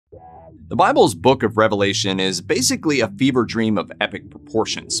The Bible's book of Revelation is basically a fever dream of epic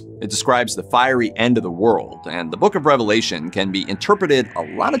proportions. It describes the fiery end of the world, and the book of Revelation can be interpreted a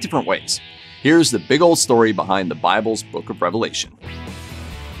lot of different ways. Here's the big old story behind the Bible's book of Revelation.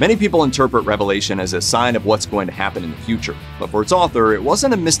 Many people interpret Revelation as a sign of what's going to happen in the future, but for its author, it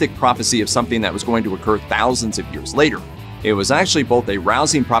wasn't a mystic prophecy of something that was going to occur thousands of years later. It was actually both a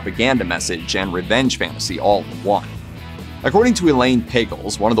rousing propaganda message and revenge fantasy all in one. According to Elaine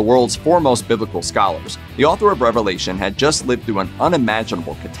Pagels, one of the world's foremost biblical scholars, the author of Revelation had just lived through an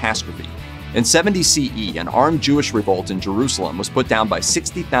unimaginable catastrophe. In 70 CE, an armed Jewish revolt in Jerusalem was put down by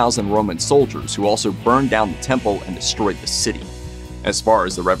 60,000 Roman soldiers who also burned down the temple and destroyed the city. As far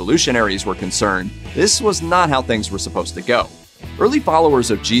as the revolutionaries were concerned, this was not how things were supposed to go. Early followers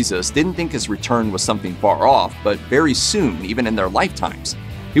of Jesus didn't think his return was something far off, but very soon, even in their lifetimes.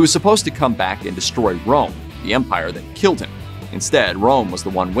 He was supposed to come back and destroy Rome, the empire that killed him. Instead, Rome was the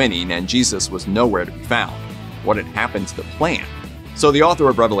one winning, and Jesus was nowhere to be found. What had happened to the plan? So the author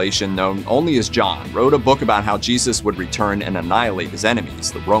of Revelation, known only as John, wrote a book about how Jesus would return and annihilate his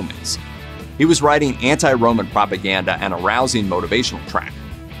enemies, the Romans. He was writing anti-Roman propaganda and a rousing motivational track.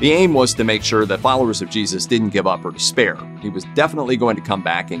 The aim was to make sure that followers of Jesus didn't give up or despair. He was definitely going to come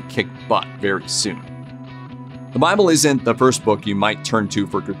back and kick butt very soon. The Bible isn't the first book you might turn to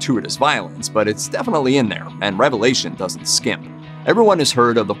for gratuitous violence, but it's definitely in there, and Revelation doesn't skimp. Everyone has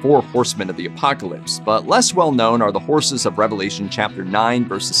heard of the 4 horsemen of the apocalypse, but less well known are the horses of Revelation chapter 9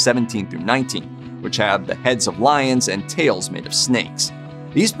 verses 17 through 19, which have the heads of lions and tails made of snakes.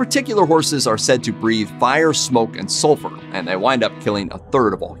 These particular horses are said to breathe fire, smoke, and sulfur, and they wind up killing a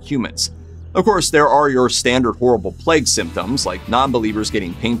third of all humans. Of course, there are your standard horrible plague symptoms, like non-believers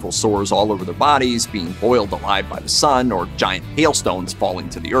getting painful sores all over their bodies, being boiled alive by the sun, or giant hailstones falling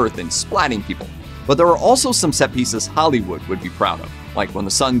to the earth and splatting people. But there are also some set pieces Hollywood would be proud of, like when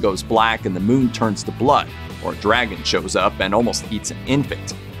the sun goes black and the moon turns to blood, or a dragon shows up and almost eats an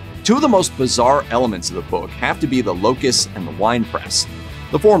infant. 2 of the most bizarre elements of the book have to be the locusts and the winepress.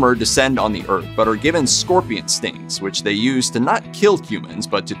 The former descend on the earth, but are given scorpion stings, which they use to not kill humans,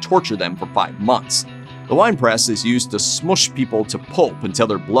 but to torture them for 5 months. The winepress is used to smush people to pulp until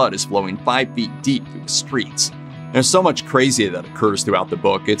their blood is flowing 5 feet deep through the streets. There's so much crazy that occurs throughout the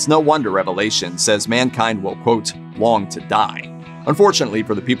book, it's no wonder Revelation says mankind will, quote, long to die. Unfortunately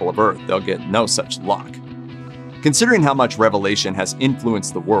for the people of Earth, they'll get no such luck. Considering how much Revelation has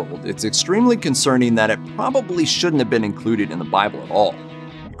influenced the world, it's extremely concerning that it probably shouldn't have been included in the Bible at all.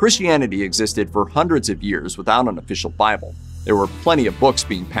 Christianity existed for hundreds of years without an official Bible. There were plenty of books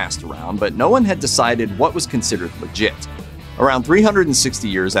being passed around, but no one had decided what was considered legit. Around 360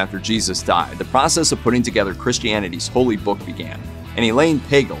 years after Jesus died, the process of putting together Christianity's holy book began, and Elaine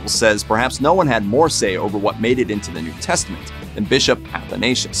Pagels says perhaps no one had more say over what made it into the New Testament than Bishop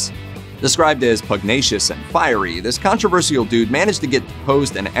Athanasius. Described as pugnacious and fiery, this controversial dude managed to get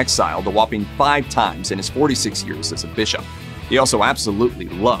deposed and exiled a whopping 5 times in his 46 years as a bishop. He also absolutely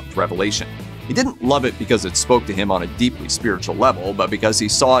loved Revelation. He didn't love it because it spoke to him on a deeply spiritual level, but because he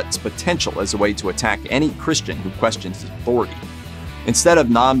saw its potential as a way to attack any Christian who questions his authority. Instead of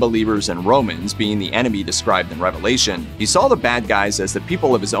non-believers and Romans being the enemy described in Revelation, he saw the bad guys as the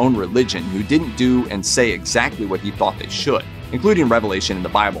people of his own religion who didn't do and say exactly what he thought they should. Including Revelation in the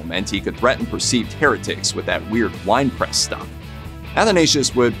Bible meant he could threaten perceived heretics with that weird winepress stuff.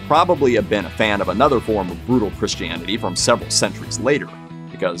 Athanasius would probably have been a fan of another form of brutal Christianity from several centuries later,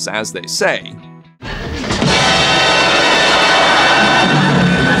 because as they say,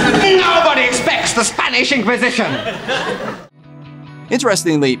 nobody expects the Spanish Inquisition!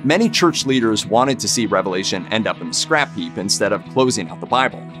 Interestingly, many church leaders wanted to see Revelation end up in the scrap heap instead of closing out the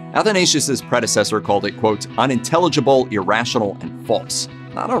Bible. Athanasius' predecessor called it, quote, unintelligible, irrational, and false.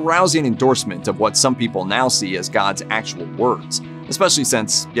 Not a rousing endorsement of what some people now see as God's actual words, especially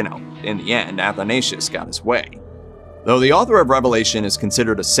since, in the end, Athanasius got his way. Though the author of Revelation is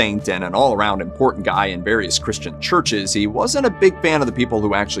considered a saint and an all-around important guy in various Christian churches, he wasn't a big fan of the people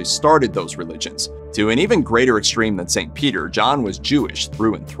who actually started those religions. To an even greater extreme than St. Peter, John was Jewish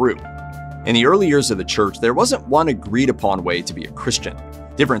through and through. In the early years of the church, there wasn't one agreed-upon way to be a Christian.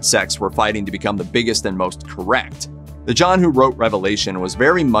 Different sects were fighting to become the biggest and most correct. The John who wrote Revelation was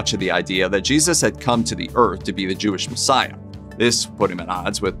very much of the idea that Jesus had come to the earth to be the Jewish Messiah. This put him at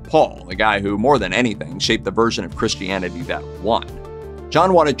odds with Paul, the guy who, more than anything, shaped the version of Christianity that won.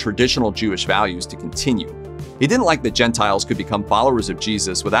 John wanted traditional Jewish values to continue. He didn't like that Gentiles could become followers of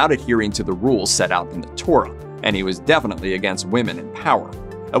Jesus without adhering to the rules set out in the Torah, and he was definitely against women in power.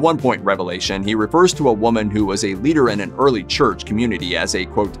 At one point in Revelation, he refers to a woman who was a leader in an early church community as a,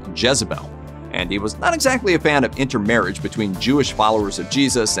 quote, Jezebel. and he was not exactly a fan of intermarriage between Jewish followers of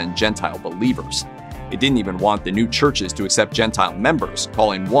Jesus and Gentile believers. He didn't even want the new churches to accept Gentile members,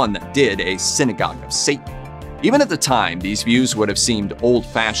 calling one that did a synagogue of Satan. Even at the time, these views would have seemed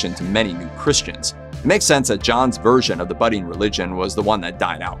old-fashioned to many new Christians. It makes sense that John's version of the budding religion was the one that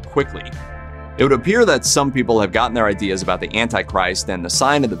died out quickly. It would appear that some people have gotten their ideas about the Antichrist and the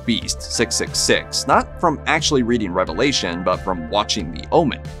sign of the beast, 666, not from actually reading Revelation, but from watching The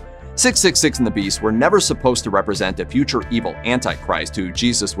Omen. 666 and the beast were never supposed to represent a future evil Antichrist who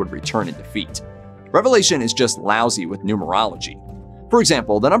Jesus would return and defeat. Revelation is just lousy with numerology. For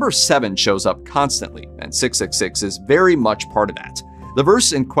example, the number 7 shows up constantly, and 666 is very much part of that. The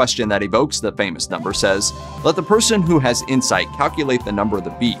verse in question that evokes the famous number says, "Let the person who has insight calculate the number of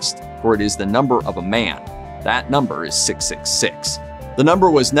the beast, for it is the number of a man. That number is 666. The number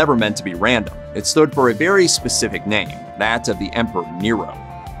was never meant to be random. It stood for a very specific name, that of the Emperor Nero.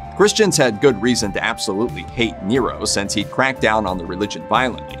 Christians had good reason to absolutely hate Nero since he cracked down on the religion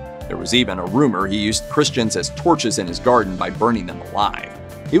violently. There was even a rumor he used Christians as torches in his garden by burning them alive.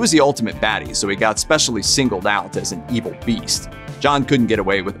 He was the ultimate baddie, so he got specially singled out as an evil beast. John couldn't get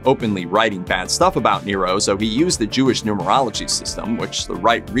away with openly writing bad stuff about Nero, so he used the Jewish numerology system, which the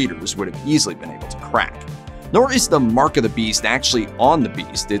right readers would have easily been able to crack. Nor is the mark of the beast actually on the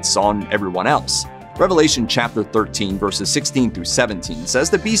beast, it's on everyone else. Revelation chapter 13 verses 16 through 17 says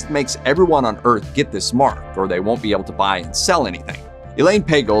the beast makes everyone on earth get this mark, or they won't be able to buy and sell anything. Elaine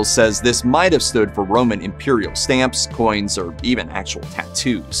Pagels says this might have stood for Roman imperial stamps, coins, or even actual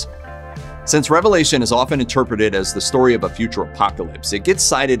tattoos. Since Revelation is often interpreted as the story of a future apocalypse, it gets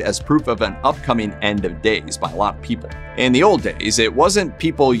cited as proof of an upcoming end of days by a lot of people. In the old days, it wasn't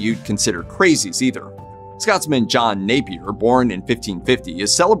people you'd consider crazies either. Scotsman John Napier, born in 1550,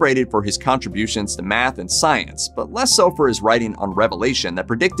 is celebrated for his contributions to math and science, but less so for his writing on Revelation that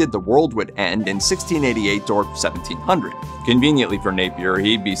predicted the world would end in 1688 or 1700. Conveniently for Napier,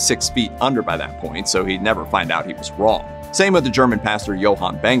 he'd be 6 feet under by that point, so he'd never find out he was wrong. Same with the German pastor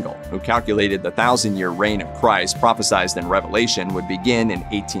Johann Bengel, who calculated the 1,000-year reign of Christ prophesied in Revelation would begin in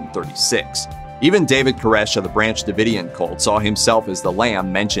 1836. Even David Koresh of the Branch Davidian cult saw himself as the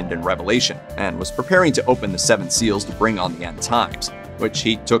lamb mentioned in Revelation, and was preparing to open the 7 seals to bring on the end times, which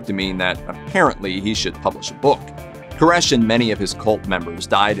he took to mean that apparently he should publish a book. Koresh and many of his cult members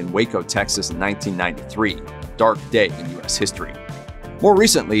died in Waco, Texas in 1993, a dark day in U.S. history. More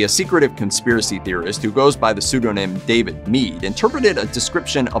recently, a secretive conspiracy theorist who goes by the pseudonym David Meade interpreted a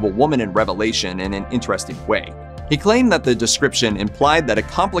description of a woman in Revelation in an interesting way. He claimed that the description implied that a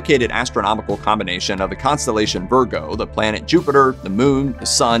complicated astronomical combination of the constellation Virgo, the planet Jupiter, the moon, the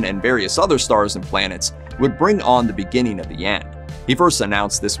sun, and various other stars and planets would bring on the beginning of the end. He first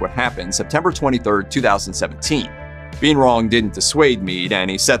announced this would happen September 23, 2017. Being wrong didn't dissuade Meade, and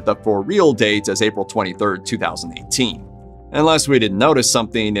he set the for real date as April 23, 2018. Unless we didn't notice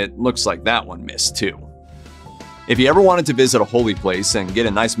something, it looks like that one missed too. If you ever wanted to visit a holy place and get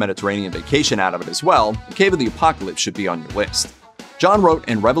a nice Mediterranean vacation out of it as well, the Cave of the Apocalypse should be on your list. John wrote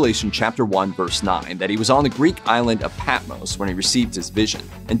in Revelation chapter 1 verse 9 that he was on the Greek island of Patmos when he received his vision,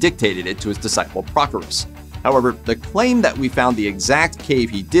 and dictated it to his disciple Prochorus. However, the claim that we found the exact cave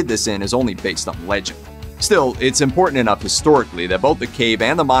he did this in is only based on legend. Still, it's important enough historically that both the cave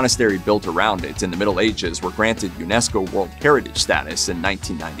and the monastery built around it in the Middle Ages were granted UNESCO World Heritage status in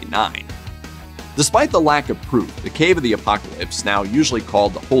 1999. Despite the lack of proof, the Cave of the Apocalypse, now usually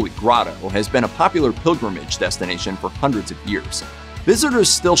called the Holy Grotto, has been a popular pilgrimage destination for hundreds of years. Visitors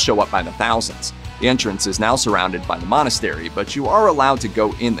still show up by the thousands. The entrance is now surrounded by the monastery, but you are allowed to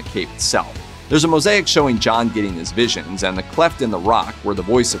go in the cave itself. There's a mosaic showing John getting his visions and the cleft in the rock where the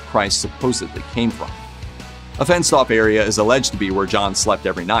voice of Christ supposedly came from. A fenced-off area is alleged to be where John slept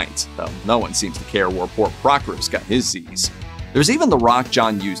every night, though no one seems to care where poor Prochorus got his Z's. There's even the rock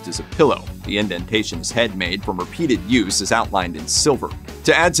John used as a pillow. The indentation his head made from repeated use is outlined in silver.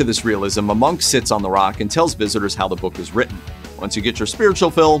 To add to this realism, a monk sits on the rock and tells visitors how the book is written. Once you get your spiritual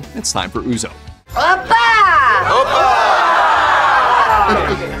fill, it's time for Ouzo.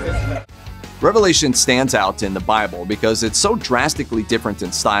 Revelation stands out in the Bible because it's so drastically different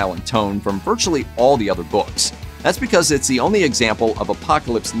in style and tone from virtually all the other books. That's because it's the only example of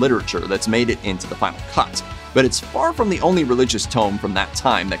apocalypse literature that's made it into the final cut. But it's far from the only religious tome from that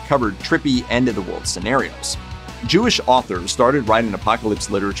time that covered trippy, end-of-the-world scenarios. Jewish authors started writing apocalypse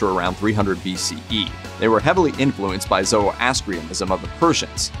literature around 300 BCE. They were heavily influenced by Zoroastrianism of the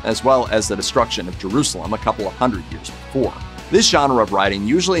Persians, as well as the destruction of Jerusalem a couple of hundred years before. This genre of writing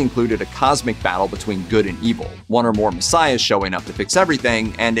usually included a cosmic battle between good and evil, one or more messiahs showing up to fix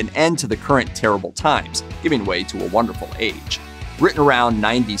everything, and an end to the current terrible times, giving way to a wonderful age. Written around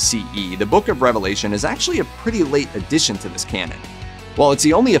 90 CE, the Book of Revelation is actually a pretty late addition to this canon. While it's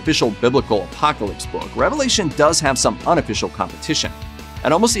the only official biblical apocalypse book, Revelation does have some unofficial competition.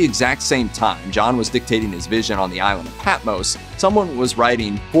 At almost the exact same time John was dictating his vision on the island of Patmos, someone was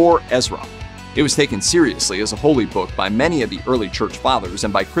writing for Ezra. It was taken seriously as a holy book by many of the early church fathers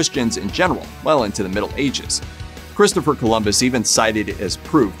and by Christians in general, well into the Middle Ages. Christopher Columbus even cited it as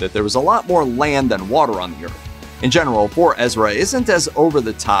proof that there was a lot more land than water on the earth. In general, 4 Ezra isn't as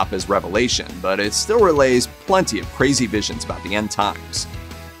over-the-top as Revelation, but it still relays plenty of crazy visions about the end times.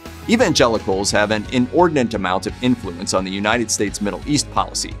 Evangelicals have an inordinate amount of influence on the United States Middle East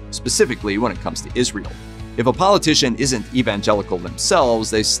policy, specifically when it comes to Israel. If a politician isn't evangelical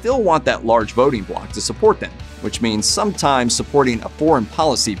themselves, they still want that large voting bloc to support them, which means sometimes supporting a foreign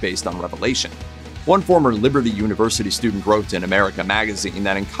policy based on Revelation. One former Liberty University student wrote in America magazine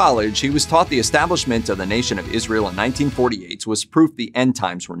that in college he was taught the establishment of the nation of Israel in 1948 was proof the end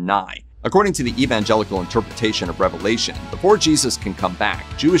times were nigh. According to the evangelical interpretation of Revelation, before Jesus can come back,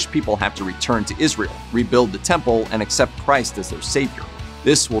 Jewish people have to return to Israel, rebuild the temple, and accept Christ as their savior.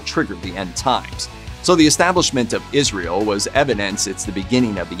 This will trigger the end times. So the establishment of Israel was evidence it's the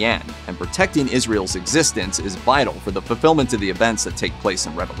beginning of the end, and protecting Israel's existence is vital for the fulfillment of the events that take place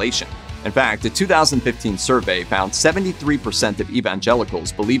in Revelation. In fact, a 2015 survey found 73% of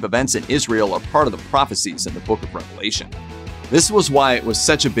evangelicals believe events in Israel are part of the prophecies in the book of Revelation. This was why it was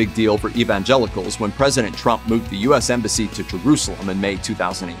such a big deal for evangelicals when President Trump moved the U.S. Embassy to Jerusalem in May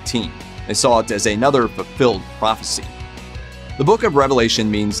 2018. They saw it as another fulfilled prophecy. The book of Revelation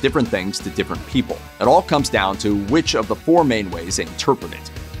means different things to different people. It all comes down to which of the 4 main ways they interpret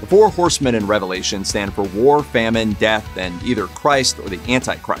it. The 4 horsemen in Revelation stand for war, famine, death, and either Christ or the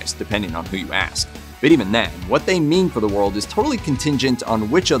Antichrist, depending on who you ask. But even then, what they mean for the world is totally contingent on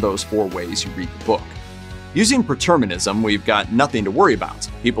which of those 4 ways you read the book. Using preterminism, we've got nothing to worry about.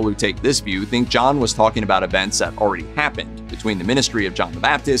 People who take this view think John was talking about events that already happened between the ministry of John the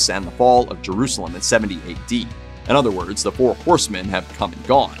Baptist and the fall of Jerusalem in 70 AD. In other words, the 4 horsemen have come and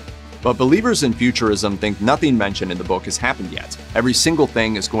gone. But believers in futurism think nothing mentioned in the book has happened yet. Every single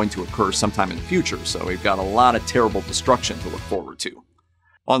thing is going to occur sometime in the future, so we've got a lot of terrible destruction to look forward to.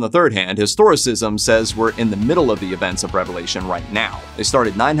 On the third hand, historicism says we're in the middle of the events of Revelation right now. They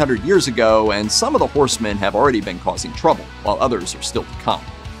started 900 years ago, and some of the horsemen have already been causing trouble, while others are still to come.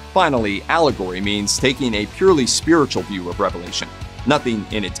 Finally, allegory means taking a purely spiritual view of Revelation. Nothing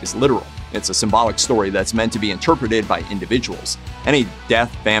in it is literal. It's a symbolic story that's meant to be interpreted by individuals. Any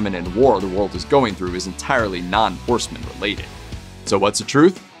death, famine, and war the world is going through is entirely non-horseman related. So what's the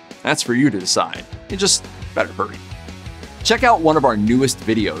truth? That's for you to decide. You just better hurry. Check out one of our newest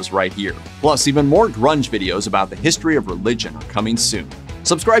videos right here. Plus, even more grunge videos about the history of religion are coming soon.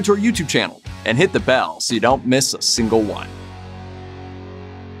 Subscribe to our YouTube channel and hit the bell so you don't miss a single one.